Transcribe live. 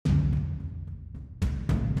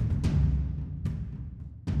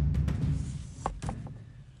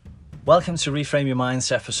Welcome to Reframe Your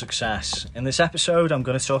Mindset for Success. In this episode, I'm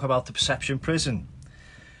going to talk about the perception prison.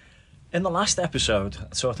 In the last episode,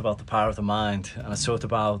 I talked about the power of the mind, and I talked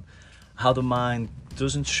about how the mind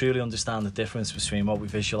doesn't truly understand the difference between what we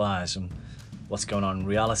visualize and what's going on in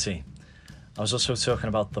reality. I was also talking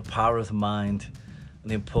about the power of the mind and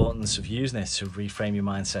the importance of using it to reframe your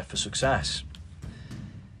mindset for success.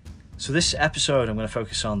 So this episode, I'm going to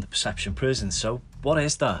focus on the perception prison. So what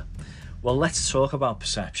is that? Well, let's talk about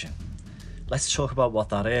perception. Let's talk about what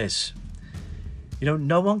that is.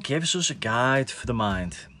 No one gives us a guide for the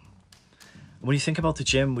mind. When you think about the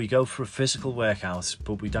gym, we go for a physical workout,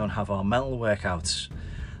 but we don't have our mental workouts.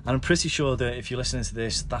 And I'm pretty sure that if you're listening to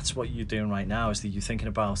this, that's what you're doing right now, is that you're thinking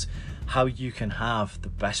about how you can have the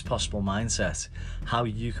best possible mindset, how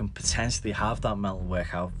you can potentially have that mental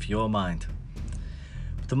workout for your mind.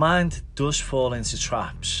 But the mind does fall into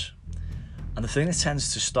traps. And the thing that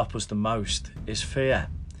tends to stop us the most is fear.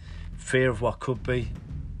 Fear of what could be,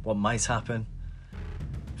 what might happen.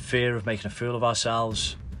 Fear of making a fool of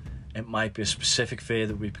ourselves. It might be a specific fear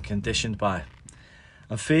that we've been conditioned by.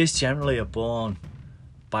 And fears generally are born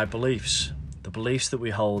by beliefs. The beliefs that we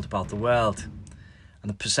hold about the world. And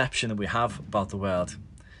the perception that we have about the world.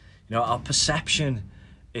 Our perception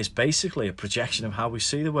is basically a projection of how we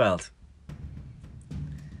see the world.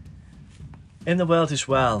 In the world as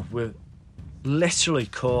well, we're literally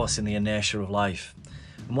caught in the inertia of life.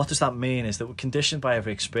 And what does that mean is that we're conditioned by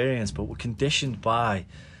every experience, but we're conditioned by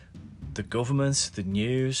the government, the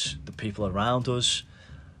news, the people around us,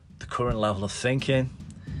 the current level of thinking.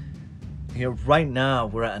 Right now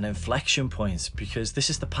we're at an inflection point because this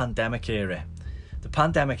is the pandemic era. The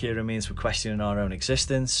pandemic era means we're questioning our own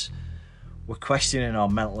existence, we're questioning our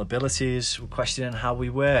mental abilities, we're questioning how we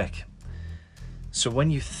work. So when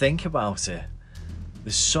you think about it,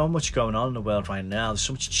 there's so much going on in the world right now, there's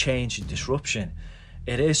so much change and disruption.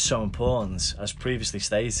 It is so important, as previously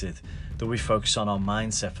stated, that we focus on our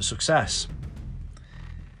mindset for success.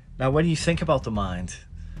 Now, when you think about the mind,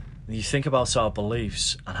 and you think about our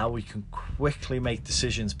beliefs and how we can quickly make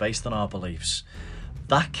decisions based on our beliefs,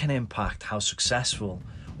 that can impact how successful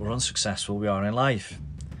or unsuccessful we are in life.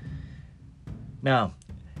 Now,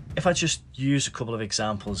 if I just use a couple of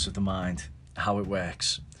examples of the mind, how it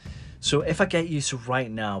works. So if I get you to right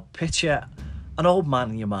now picture an old man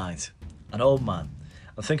in your mind, an old man,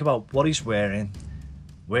 and think about what he's wearing,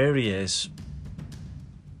 where he is.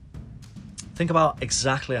 Think about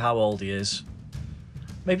exactly how old he is.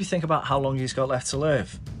 Maybe think about how long he's got left to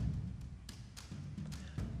live.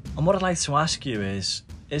 And what I'd like to ask you is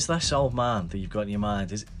this old man that you've got in your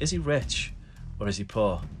mind, is he rich or is he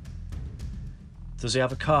poor? Does he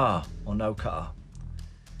have a car or no car?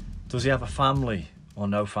 Does he have a family or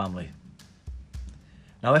no family?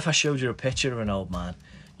 Now, if I showed you a picture of an old man,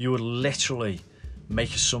 you would literally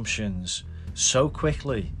make assumptions so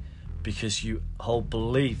quickly because you hold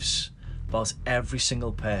beliefs about every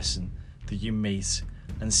single person that you meet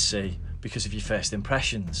and see because of your first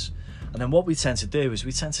impressions. And then what we tend to do is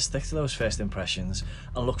we tend to stick to those first impressions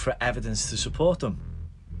and look for evidence to support them,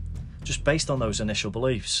 just based on those initial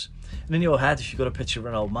beliefs. And in your head, if you've got a picture of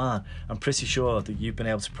an old man, I'm pretty sure that you've been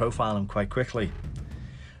able to profile him quite quickly.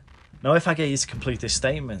 Now, if I get you to complete this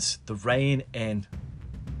statement,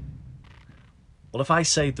 if I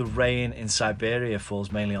say the rain in Siberia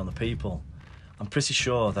falls mainly on the people, I'm pretty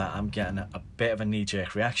sure that I'm getting a bit of a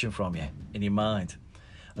knee-jerk reaction from you in your mind.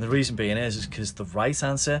 And the reason being is because the right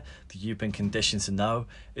answer that you've been conditioned to know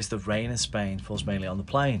is the rain in Spain falls mainly on the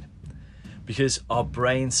plain. Because our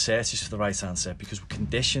brain searches for the right answer, because we're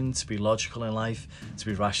conditioned to be logical in life, to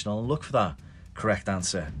be rational and look for that correct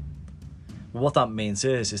answer. But what that means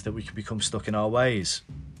is that we can become stuck in our ways.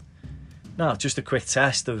 Now, just a quick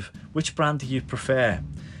test of which brand do you prefer?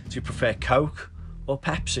 Do you prefer Coke or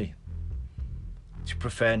Pepsi? Do you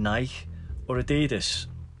prefer Nike or Adidas?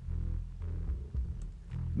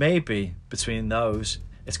 Maybe between those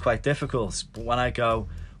it's quite difficult, but when I go,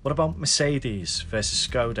 what about Mercedes versus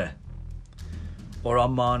Skoda? Or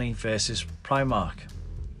Armani versus Primark?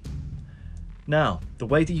 Now, the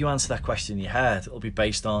way that you answer that question in your head will be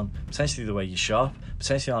based on potentially the way you shop,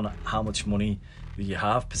 potentially on how much money that you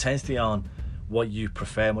have, potentially on what you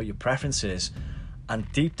prefer and what your preference is, and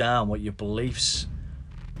deep down what your beliefs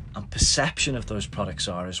and perception of those products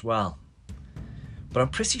are as well. But I'm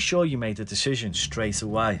pretty sure you made a decision straight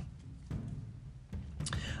away.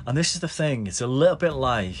 And this is the thing, it's a little bit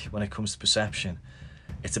like when it comes to perception,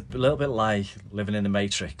 it's a little bit like living in the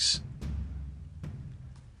Matrix.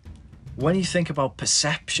 When you think about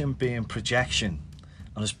perception being projection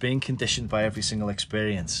and us being conditioned by every single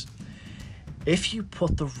experience, if you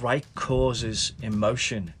put the right causes in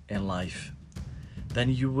motion in life, then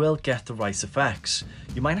you will get the right effects.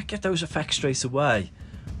 You might not get those effects straight away,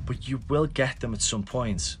 but you will get them at some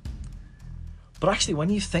point. But actually, when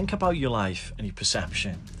you think about your life and your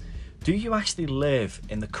perception, do you actually live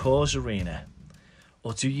in the cause arena,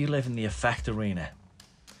 or do you live in the effect arena?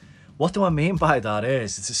 What do I mean by that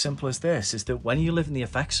is, it's as simple as this, is that when you live in the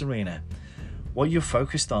effects arena, what you're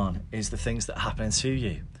focused on is the things that are happening to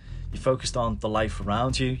you. You're focused on the life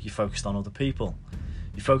around you, you're focused on other people.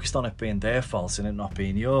 You're focused on it being their fault and it not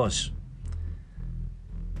being yours.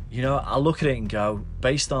 You know, I look at it and go,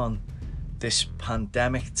 based on this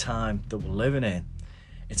pandemic time that we're living in,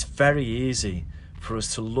 it's very easy for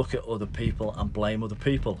us to look at other people and blame other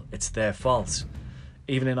people. It's their fault.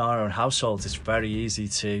 Even in our own households, it's very easy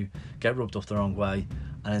to get rubbed up the wrong way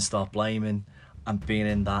and then start blaming and being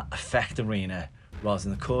in that effect arena rather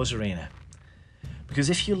than the cause arena. Because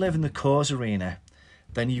if you live in the cause arena,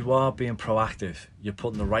 then you are being proactive. You're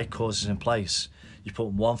putting the right causes in place. You're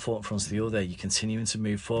putting one foot in front of the other. You're continuing to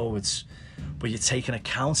move forwards. But you're taking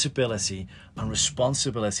accountability and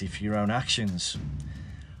responsibility for your own actions.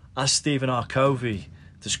 As Stephen R. Covey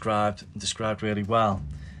described really well,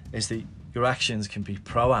 is that your actions can be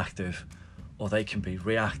proactive or they can be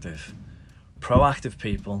reactive. Proactive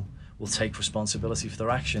people will take responsibility for their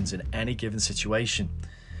actions in any given situation,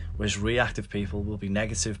 whereas reactive people will be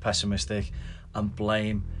negative, pessimistic, and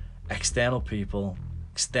blame external people,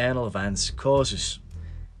 external events, causes.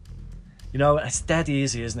 You know, it's dead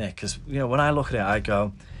easy, isn't it? Because, you know, when I look at it, I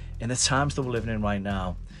go, in the times that we're living in right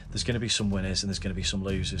now, there's going to be some winners and there's going to be some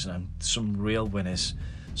losers, and some real winners.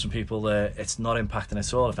 Some people, it's not impacting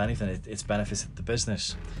at all. If anything, it's benefited the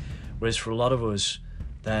business. Whereas for a lot of us,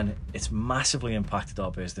 then it's massively impacted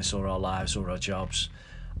our business or our lives or our jobs.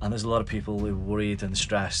 And there's a lot of people who are worried and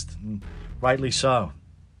stressed, and rightly so.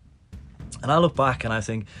 And I look back and I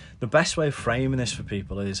think the best way of framing this for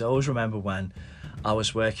people is, I always remember when I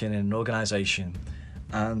was working in an organisation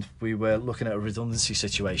and we were looking at a redundancy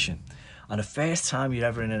situation. And the first time you're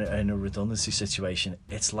ever in a redundancy situation,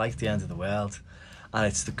 it's like the end of the world. And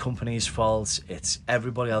it's the company's fault, it's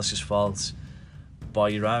everybody else's fault by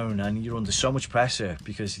your own, and you're under so much pressure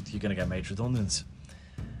because you're going to get made redundant.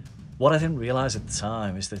 What I didn't realise at the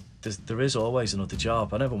time is that there is always another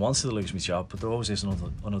job. I never wanted to lose my job, but there always is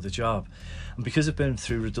another job. And because I've been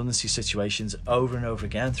through redundancy situations over and over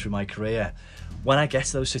again through my career, when I get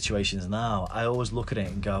to those situations now, I always look at it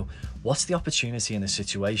and go, what's the opportunity in this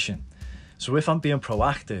situation? So if I'm being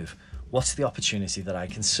proactive, what's the opportunity that I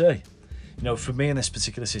can see? You know, for me in this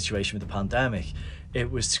particular situation with the pandemic, it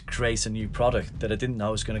was to create a new product that I didn't know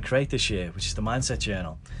I was going to create this year, which is the Mindset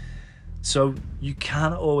Journal. So you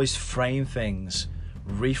can always frame things,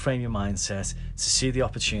 reframe your mindset to see the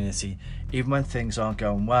opportunity, even when things aren't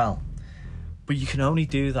going well. But you can only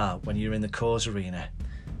do that when you're in the cause arena,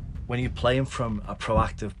 when you're playing from a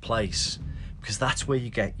proactive place, because that's where you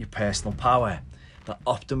get your personal power, that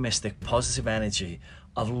optimistic, positive energy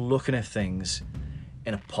of looking at things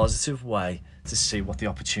in a positive way to see what the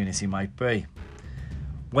opportunity might be.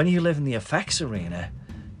 When you live in the effects arena,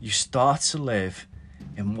 you start to live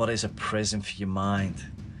in what is a prison for your mind.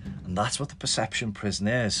 And that's what the perception prison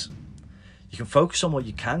is. You can focus on what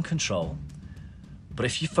you can control, but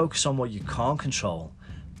if you focus on what you can't control,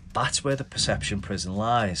 that's where the perception prison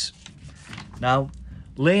lies. Now,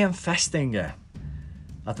 Liam Festinger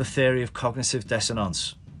had the theory of cognitive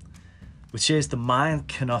dissonance, which is the mind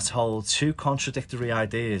cannot hold two contradictory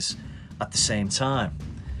ideas at the same time.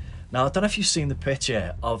 Now, I don't know if you've seen the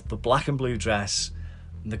picture of the black and blue dress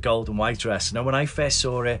and the gold and white dress. Now, when I first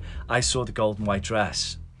saw it, I saw the gold and white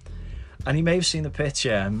dress. And you may have seen the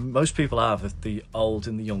picture, and most people have, of the old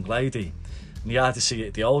and the young lady. And you either see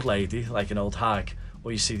it, the old lady, like an old hag,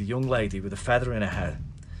 or you see the young lady with a feather in her head.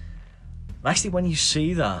 And actually, when you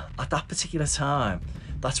see that, at that particular time,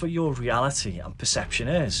 that's what your reality and perception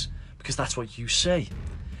is, because that's what you see.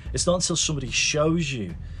 It's not until somebody shows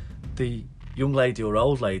you the young lady or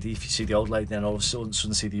old lady, if you see the old lady, then all of a sudden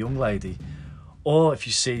see the young lady, or if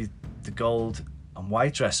you see the gold and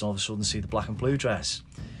white dress and all of a sudden see the black and blue dress,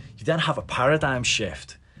 you then have a paradigm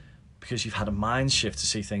shift because you've had a mind shift to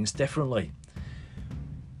see things differently.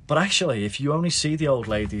 But actually, if you only see the old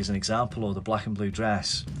lady as an example or the black and blue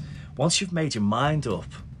dress, once you've made your mind up,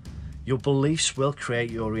 your beliefs will create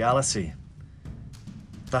your reality.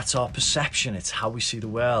 That's our perception, it's how we see the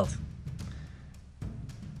world.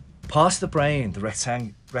 Part of the brain, the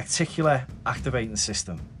reticular activating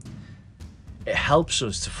system, it helps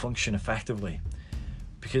us to function effectively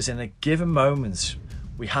because in a given moment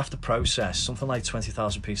we have to process something like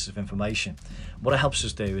 20,000 pieces of information. What it helps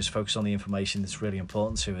us do is focus on the information that's really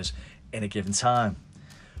important to us in a given time.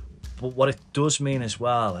 But what it does mean as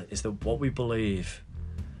well is that what we believe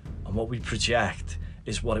and what we project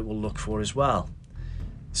is what it will look for as well.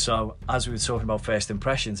 So as we were talking about first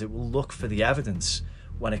impressions, it will look for the evidence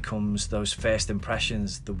when it comes to those first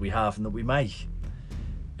impressions that we have and that we make.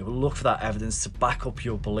 It will look for that evidence to back up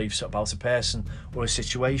your beliefs about a person or a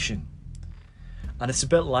situation. And it's a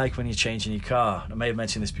bit like when you're changing your car. I may have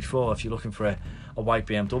mentioned this before. If you're looking for a white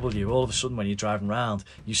BMW, all of a sudden when you're driving around,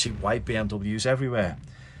 you see white BMWs everywhere.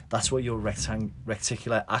 That's what your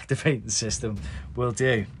reticular activating system will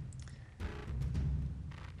do.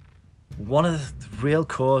 One of the real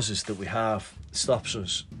causes that we have that stops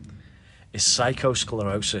us is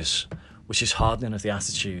psychosclerosis, which is hardening of the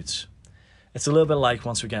attitudes. It's a little bit like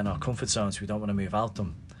once we get in our comfort zones, we don't want to move out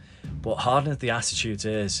them. But hardening of the attitudes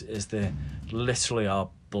is the literally our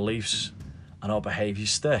beliefs and our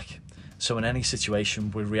behaviours stick. So in any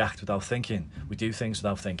situation, we react without thinking. We do things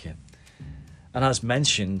without thinking. And as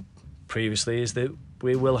mentioned previously, is that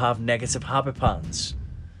we will have negative habit patterns.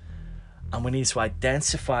 And we need to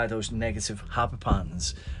identify those negative habit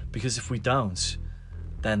patterns, because if we don't,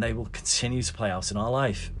 then they will continue to play out in our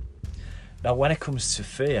life. Now, when it comes to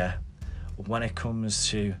fear, when it comes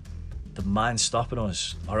to the mind stopping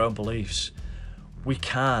us, our own beliefs, we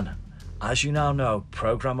can, as you now know,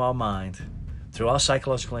 program our mind through our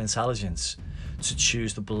psychological intelligence to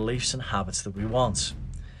choose the beliefs and habits that we want.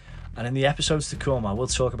 And in the episodes to come, I will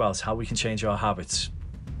talk about how we can change our habits.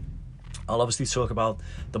 I'll obviously talk about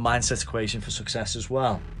the mindset equation for success as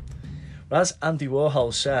well. But as Andy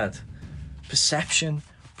Warhol said, perception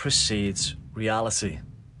precedes reality.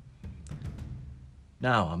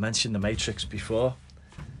 Now, I mentioned the Matrix before,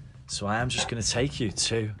 so I am just going to take you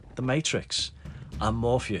to the Matrix and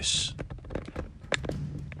Morpheus.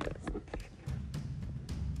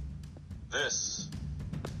 This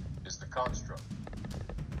is the construct.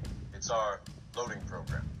 It's our loading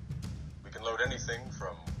program. We can load anything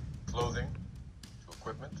from clothing to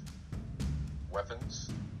equipment, weapons,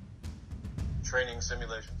 training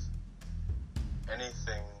simulations,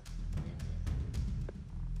 anything we need.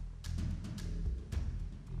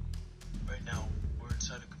 Right now, we're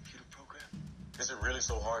inside a computer program. Is it really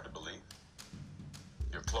so hard to believe?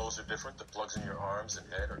 Your clothes are different, the plugs in your arms and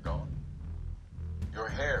head are gone. Your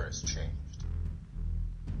hair has changed.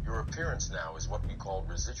 Your appearance now is what we call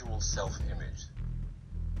residual self-image.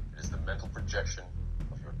 It is the mental projection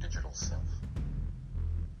of your digital self.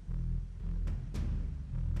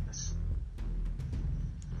 This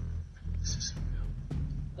isn't real.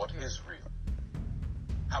 What is real?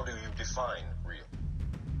 How do you define real?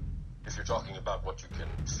 If you're talking about what you can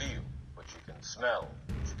feel, what you can smell,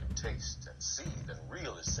 what you can taste and see, then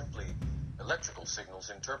real is simply electrical signals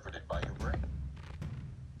interpreted by your brain.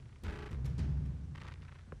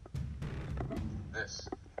 This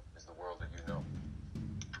is the world that you know.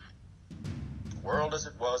 The world as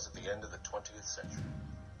it was at the end of the 20th century.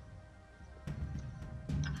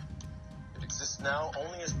 It exists now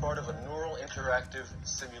only as part of a neural interactive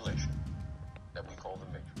simulation that we call the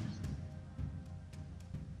Matrix.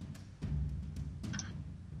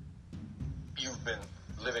 You've been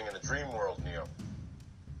living in a dream world, Neo.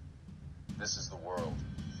 This is the world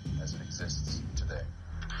as it exists today.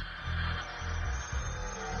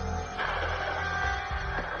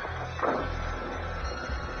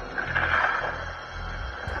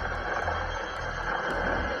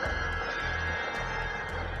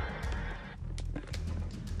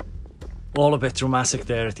 All a bit dramatic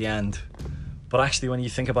there at the end, but actually when you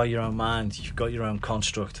think about your own mind, you've got your own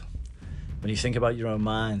construct. When you think about your own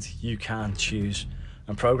mind, you can choose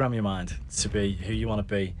and program your mind to be who you want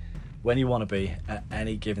to be, when you want to be at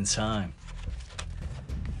any given time.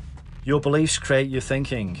 Your beliefs create your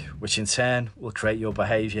thinking, which in turn will create your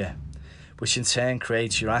behaviour, which in turn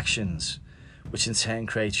creates your actions, which in turn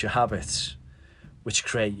creates your habits, which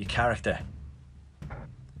create your character.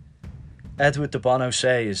 Edward de Bono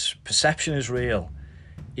says, perception is real,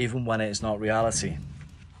 even when it is not reality.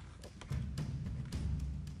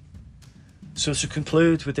 So to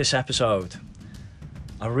conclude with this episode,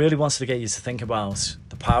 I really wanted to get you to think about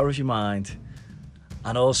the power of your mind,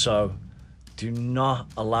 and also do not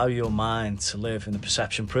allow your mind to live in the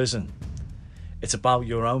perception prison. It's about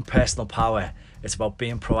your own personal power. It's about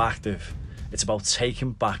being proactive. It's about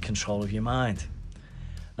taking back control of your mind.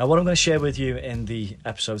 Now, what I'm going to share with you in the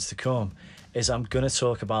episodes to come is I'm going to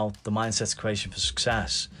talk about the mindset equation for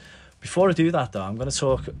success. Before I do that though, I'm going to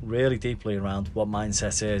talk really deeply around what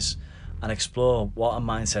mindset is and explore what a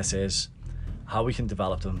mindset is, how we can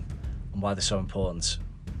develop them, and why they're so important.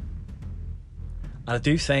 And I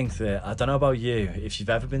do think that, I don't know about you, if you've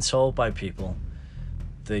ever been told by people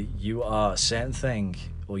that you are a certain thing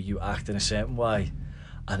or you act in a certain way,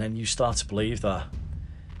 and then you start to believe that,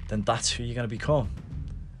 then that's who you're going to become.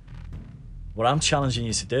 What I'm challenging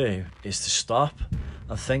you to do is to stop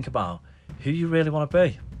and think about who you really want to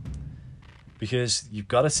be. Because you've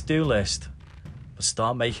got a to-do list, but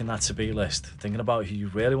start making that to-be list, thinking about who you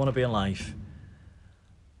really want to be in life,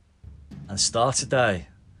 and start today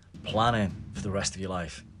planning for the rest of your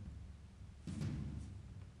life.